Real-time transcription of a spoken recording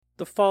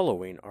The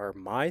following are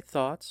my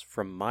thoughts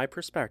from my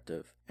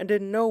perspective and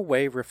in no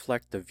way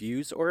reflect the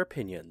views or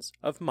opinions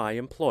of my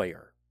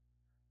employer.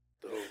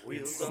 The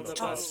wheels on the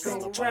bus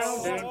go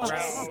round and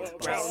round,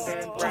 round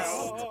and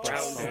round,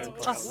 round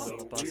and round.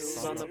 The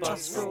wheels on the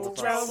bus go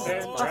round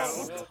and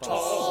round,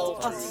 all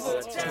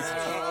through the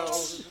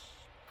town.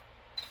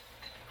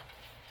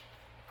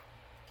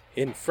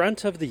 In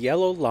Front of the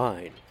Yellow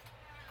Line,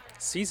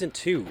 Season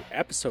 2,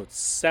 Episode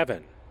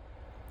 7,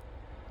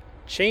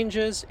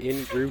 Changes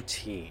in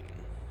Routine.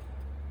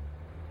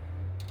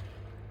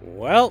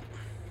 Well,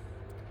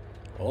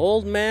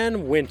 Old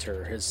Man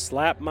Winter has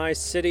slapped my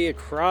city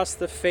across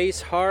the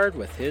face hard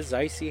with his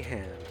icy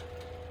hand.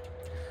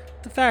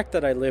 The fact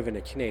that I live in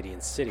a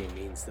Canadian city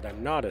means that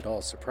I'm not at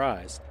all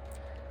surprised.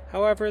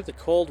 However, the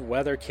cold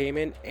weather came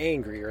in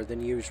angrier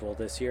than usual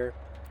this year.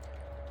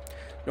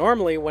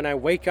 Normally, when I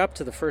wake up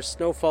to the first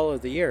snowfall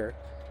of the year,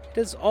 it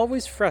is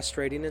always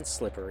frustrating and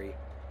slippery,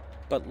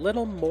 but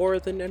little more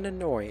than an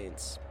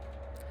annoyance.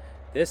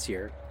 This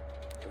year,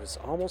 it was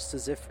almost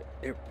as if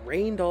it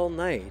rained all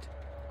night,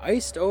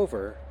 iced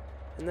over,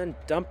 and then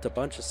dumped a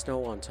bunch of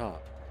snow on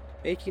top,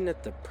 making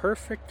it the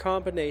perfect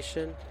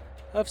combination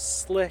of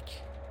slick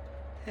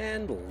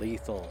and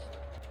lethal.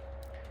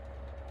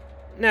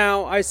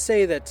 Now, I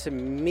say that to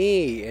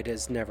me it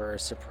is never a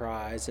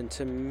surprise, and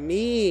to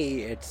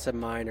me it's a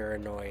minor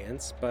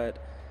annoyance, but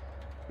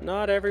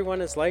not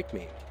everyone is like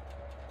me.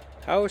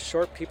 How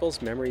short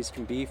people's memories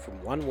can be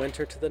from one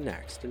winter to the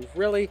next, and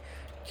really,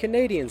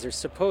 Canadians are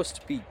supposed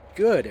to be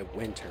good at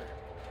winter.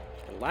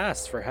 It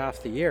lasts for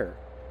half the year.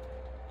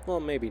 Well,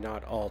 maybe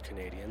not all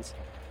Canadians.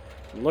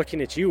 I'm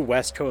looking at you,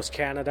 West Coast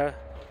Canada.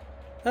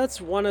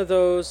 That's one of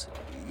those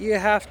you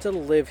have to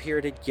live here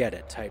to get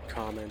it type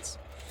comments.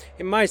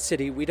 In my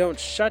city, we don't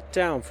shut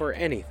down for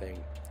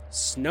anything.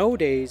 Snow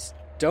days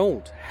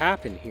don't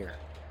happen here.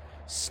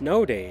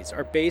 Snow days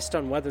are based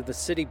on whether the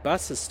city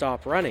buses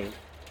stop running,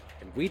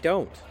 and we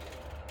don't.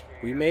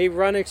 We may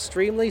run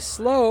extremely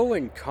slow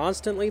and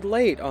constantly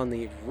late on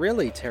the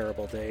really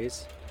terrible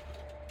days,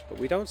 but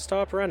we don't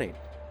stop running.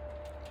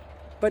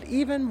 But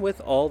even with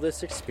all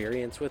this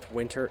experience with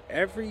winter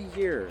every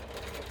year,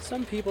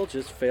 some people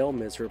just fail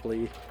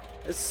miserably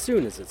as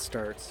soon as it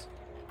starts.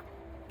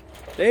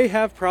 They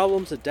have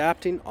problems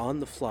adapting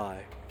on the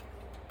fly.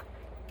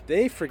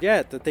 They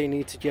forget that they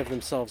need to give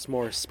themselves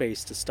more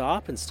space to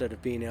stop instead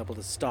of being able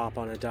to stop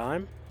on a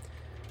dime.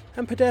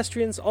 And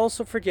pedestrians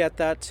also forget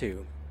that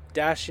too,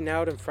 dashing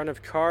out in front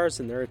of cars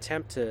in their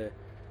attempt to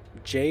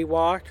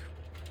jaywalk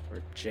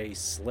or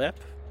jay-slip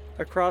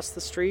across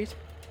the street.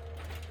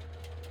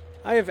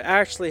 I have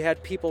actually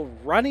had people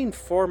running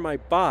for my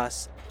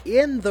bus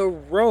in the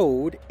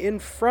road in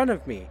front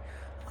of me.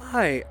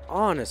 I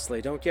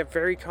honestly don't get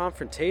very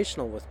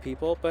confrontational with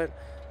people, but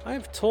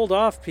I've told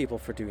off people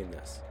for doing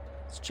this.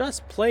 It's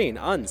just plain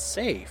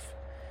unsafe.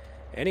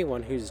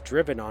 Anyone who's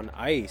driven on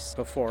ice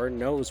before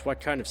knows what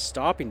kind of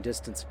stopping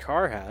distance a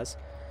car has.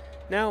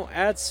 Now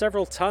add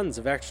several tons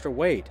of extra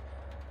weight.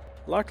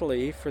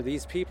 Luckily for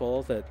these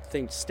people that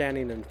think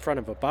standing in front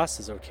of a bus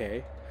is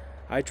okay,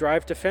 I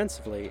drive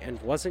defensively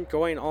and wasn't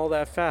going all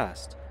that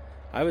fast.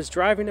 I was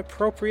driving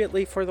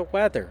appropriately for the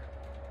weather.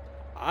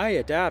 I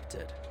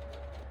adapted.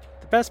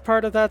 The best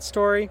part of that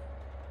story?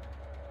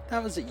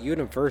 That was a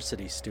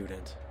university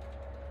student.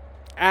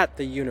 At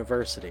the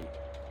university.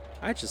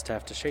 I just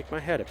have to shake my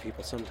head at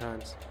people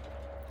sometimes.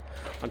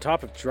 On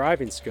top of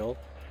driving skill,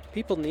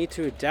 people need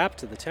to adapt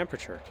to the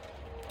temperature.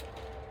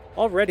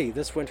 Already,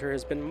 this winter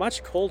has been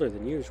much colder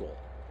than usual.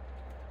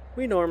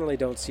 We normally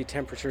don't see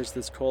temperatures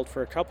this cold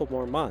for a couple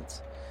more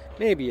months.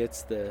 Maybe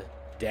it's the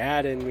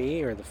dad in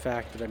me or the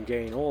fact that I'm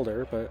getting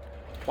older, but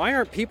why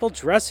aren't people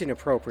dressing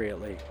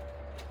appropriately?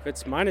 If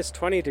it's minus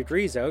 20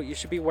 degrees out, you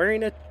should be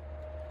wearing a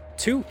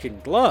toque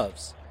and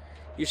gloves.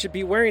 You should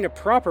be wearing a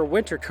proper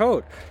winter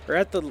coat, or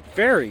at the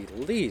very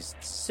least,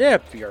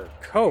 zip your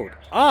coat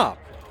up.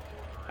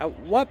 At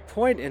what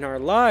point in our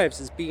lives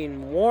is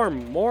being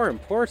warm more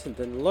important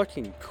than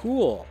looking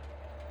cool?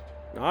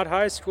 Not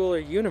high school or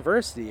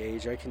university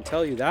age, I can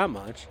tell you that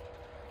much.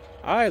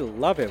 I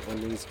love it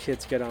when these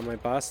kids get on my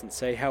bus and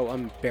say how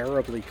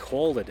unbearably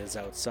cold it is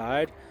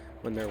outside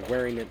when they're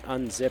wearing an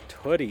unzipped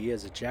hoodie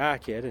as a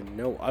jacket and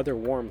no other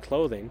warm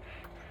clothing.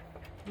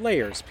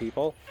 Layers,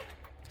 people.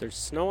 If there's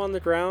snow on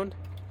the ground,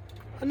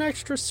 an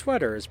extra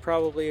sweater is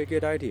probably a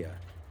good idea.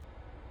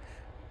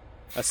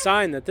 A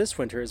sign that this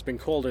winter has been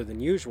colder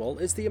than usual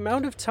is the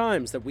amount of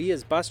times that we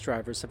as bus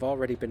drivers have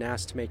already been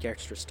asked to make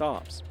extra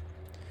stops.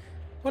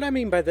 What I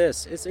mean by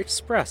this is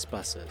express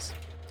buses.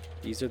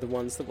 These are the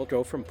ones that will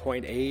go from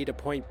point A to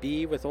point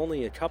B with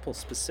only a couple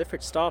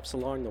specific stops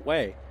along the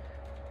way.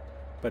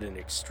 But in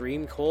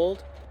extreme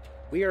cold,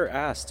 we are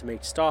asked to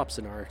make stops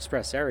in our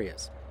express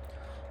areas.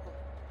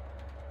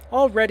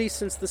 Already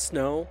since the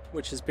snow,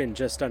 which has been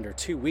just under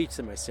 2 weeks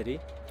in my city,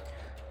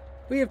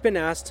 we have been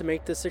asked to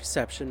make this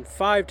exception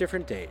 5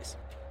 different days.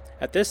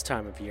 At this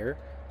time of year,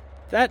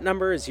 that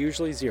number is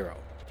usually 0.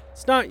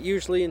 It's not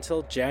usually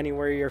until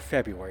January or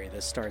February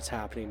this starts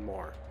happening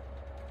more.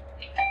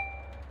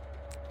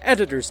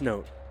 Editor's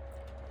note.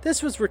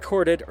 This was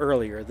recorded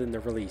earlier than the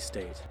release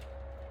date.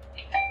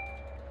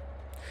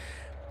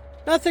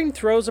 Nothing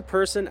throws a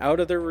person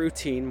out of their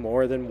routine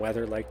more than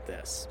weather like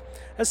this,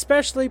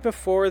 especially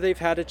before they've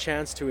had a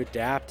chance to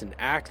adapt and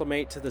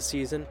acclimate to the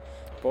season.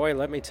 Boy,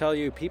 let me tell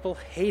you, people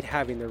hate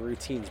having their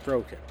routines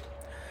broken.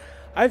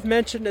 I've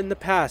mentioned in the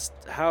past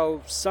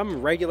how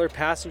some regular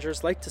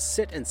passengers like to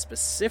sit in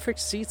specific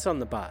seats on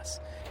the bus,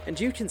 and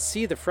you can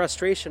see the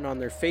frustration on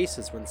their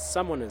faces when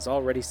someone is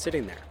already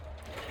sitting there.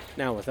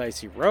 Now with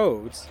icy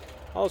roads,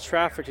 all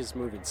traffic is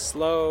moving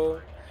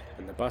slow,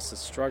 and the buses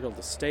struggle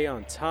to stay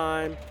on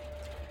time.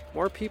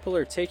 More people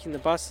are taking the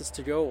buses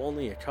to go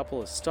only a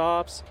couple of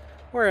stops,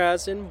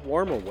 whereas in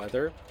warmer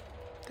weather,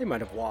 they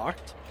might have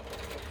walked.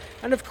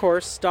 And of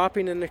course,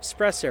 stopping in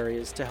express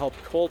areas to help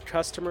cold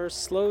customers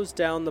slows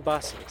down the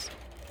buses.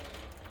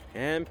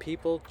 And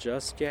people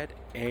just get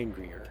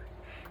angrier.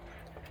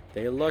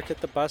 They look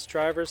at the bus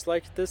drivers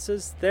like this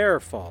is their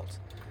fault.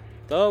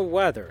 The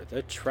weather,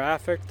 the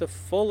traffic, the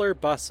fuller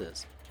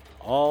buses,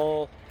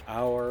 all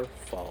our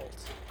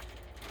fault.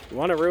 You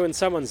want to ruin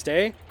someone's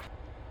day?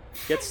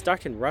 Get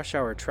stuck in rush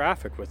hour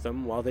traffic with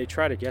them while they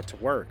try to get to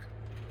work.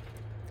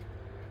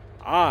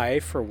 I,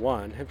 for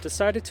one, have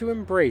decided to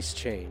embrace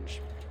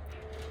change.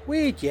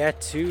 We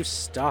get too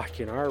stuck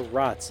in our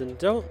ruts and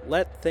don't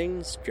let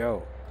things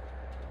go.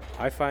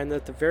 I find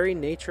that the very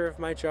nature of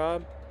my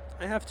job,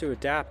 I have to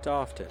adapt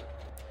often.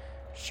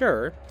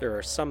 Sure, there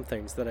are some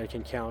things that I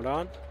can count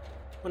on.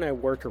 When I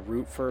work a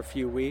route for a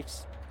few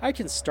weeks, I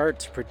can start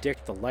to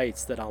predict the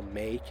lights that I'll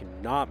make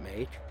and not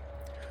make.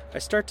 I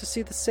start to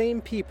see the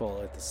same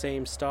people at the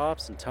same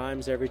stops and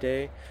times every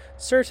day,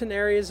 certain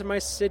areas of my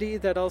city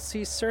that I'll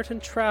see certain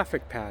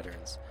traffic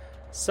patterns.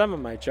 Some of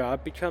my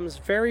job becomes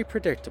very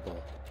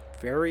predictable,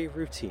 very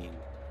routine.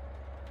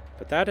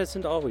 But that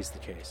isn't always the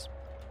case.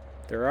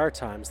 There are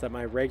times that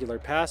my regular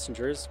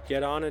passengers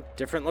get on at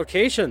different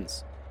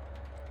locations.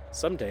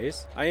 Some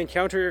days, I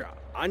encounter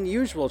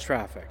unusual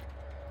traffic.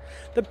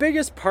 The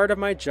biggest part of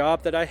my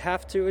job that I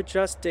have to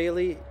adjust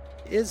daily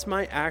is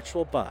my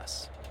actual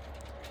bus.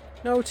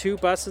 No two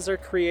buses are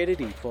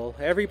created equal.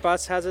 Every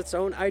bus has its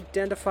own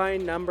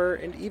identifying number,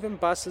 and even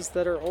buses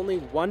that are only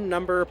one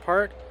number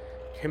apart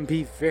can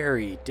be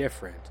very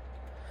different.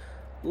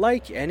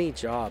 Like any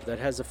job that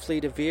has a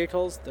fleet of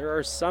vehicles, there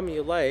are some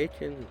you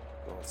like and,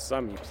 well,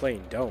 some you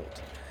plain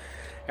don't.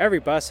 Every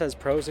bus has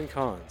pros and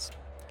cons.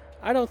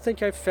 I don't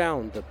think I've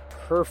found the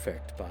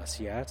perfect bus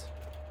yet.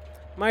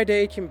 My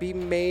day can be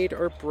made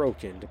or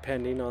broken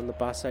depending on the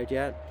bus I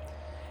get,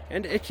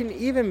 and it can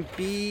even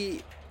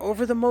be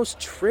over the most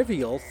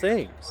trivial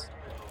things.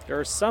 There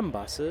are some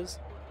buses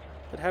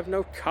that have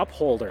no cup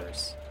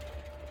holders.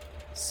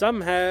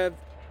 Some have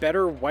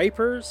better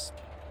wipers.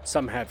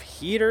 Some have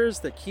heaters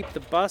that keep the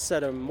bus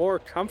at a more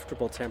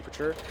comfortable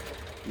temperature.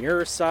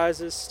 Mirror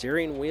sizes,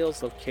 steering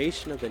wheels,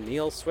 location of the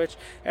Neil switch.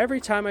 Every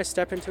time I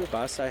step into a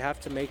bus, I have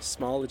to make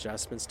small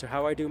adjustments to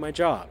how I do my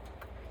job.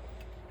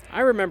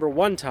 I remember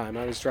one time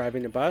I was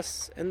driving a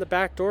bus and the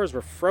back doors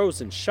were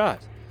frozen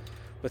shut.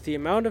 With the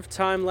amount of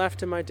time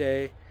left in my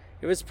day,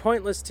 it was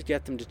pointless to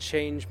get them to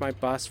change my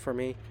bus for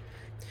me.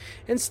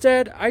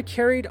 Instead, I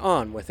carried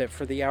on with it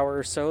for the hour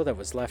or so that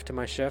was left in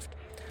my shift.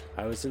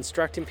 I was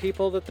instructing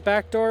people that the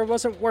back door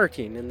wasn't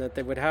working and that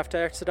they would have to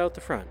exit out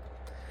the front.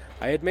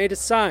 I had made a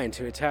sign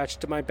to attach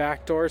to my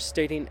back door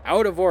stating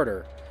out of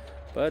order,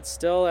 but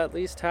still at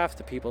least half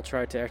the people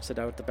tried to exit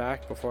out the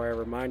back before I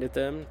reminded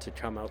them to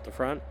come out the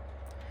front.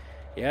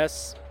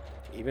 Yes,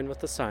 even with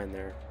the sign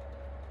there,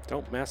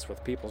 don't mess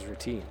with people's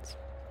routines.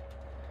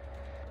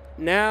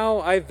 Now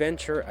I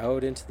venture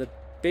out into the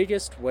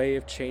biggest way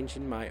of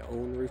changing my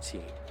own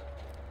routine,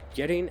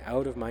 getting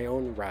out of my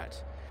own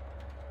rut.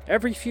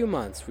 Every few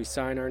months we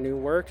sign our new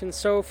work, and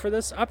so for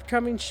this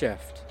upcoming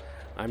shift,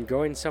 I'm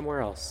going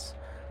somewhere else.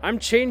 I'm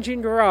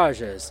changing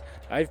garages.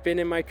 I've been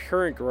in my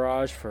current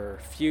garage for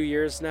a few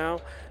years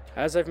now.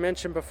 As I've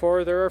mentioned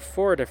before, there are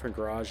 4 different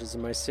garages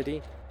in my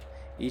city.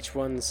 Each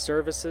one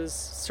services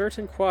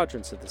certain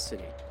quadrants of the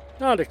city.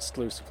 Not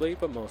exclusively,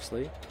 but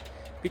mostly.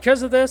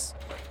 Because of this,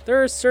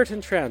 there are certain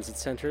transit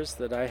centers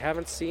that I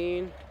haven't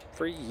seen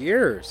for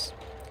years.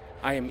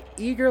 I am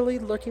eagerly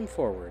looking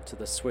forward to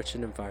the switch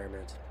in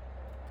environment.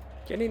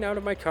 Getting out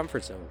of my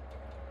comfort zone.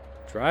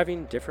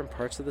 Driving different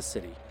parts of the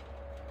city.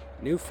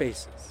 New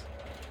faces.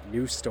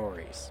 New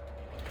stories.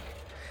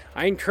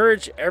 I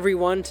encourage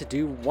everyone to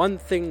do one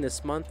thing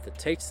this month that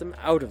takes them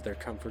out of their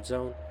comfort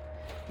zone.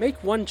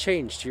 Make one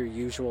change to your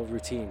usual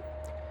routine.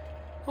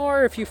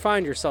 Or if you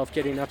find yourself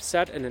getting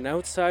upset and an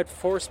outside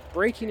force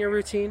breaking your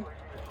routine,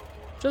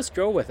 just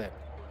go with it.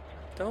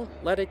 Don't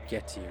let it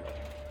get to you.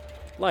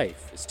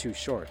 Life is too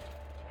short.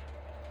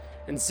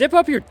 And zip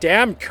up your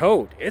damn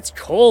coat. It's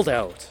cold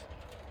out.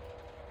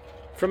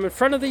 From in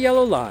front of the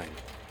yellow line,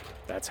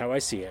 that's how I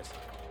see it.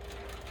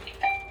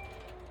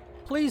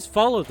 Please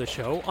follow the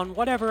show on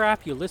whatever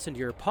app you listen to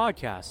your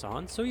podcasts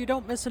on so you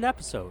don't miss an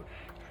episode.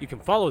 You can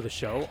follow the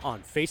show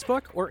on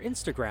Facebook or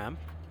Instagram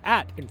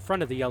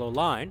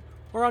 @InFrontOfTheYellowLine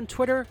or on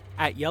Twitter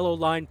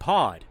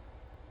 @YellowLinePod.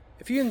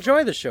 If you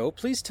enjoy the show,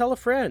 please tell a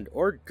friend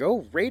or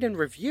go rate and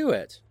review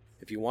it.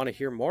 If you want to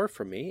hear more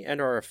from me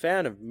and are a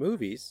fan of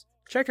movies,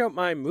 check out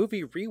my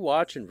movie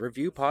rewatch and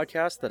review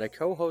podcast that I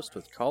co-host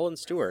with Colin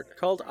Stewart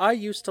called I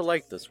Used to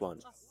Like This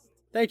One.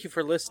 Thank you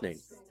for listening,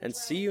 and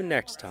see you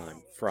next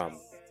time from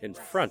In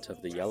Front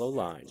of the Yellow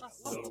Line.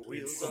 The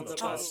wheels on the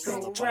bus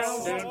go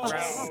round and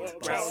round,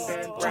 round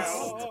and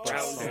round,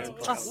 round and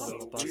round.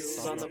 The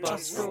wheels on the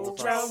bus go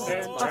round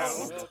and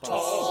round,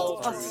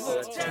 all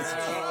through the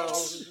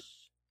town.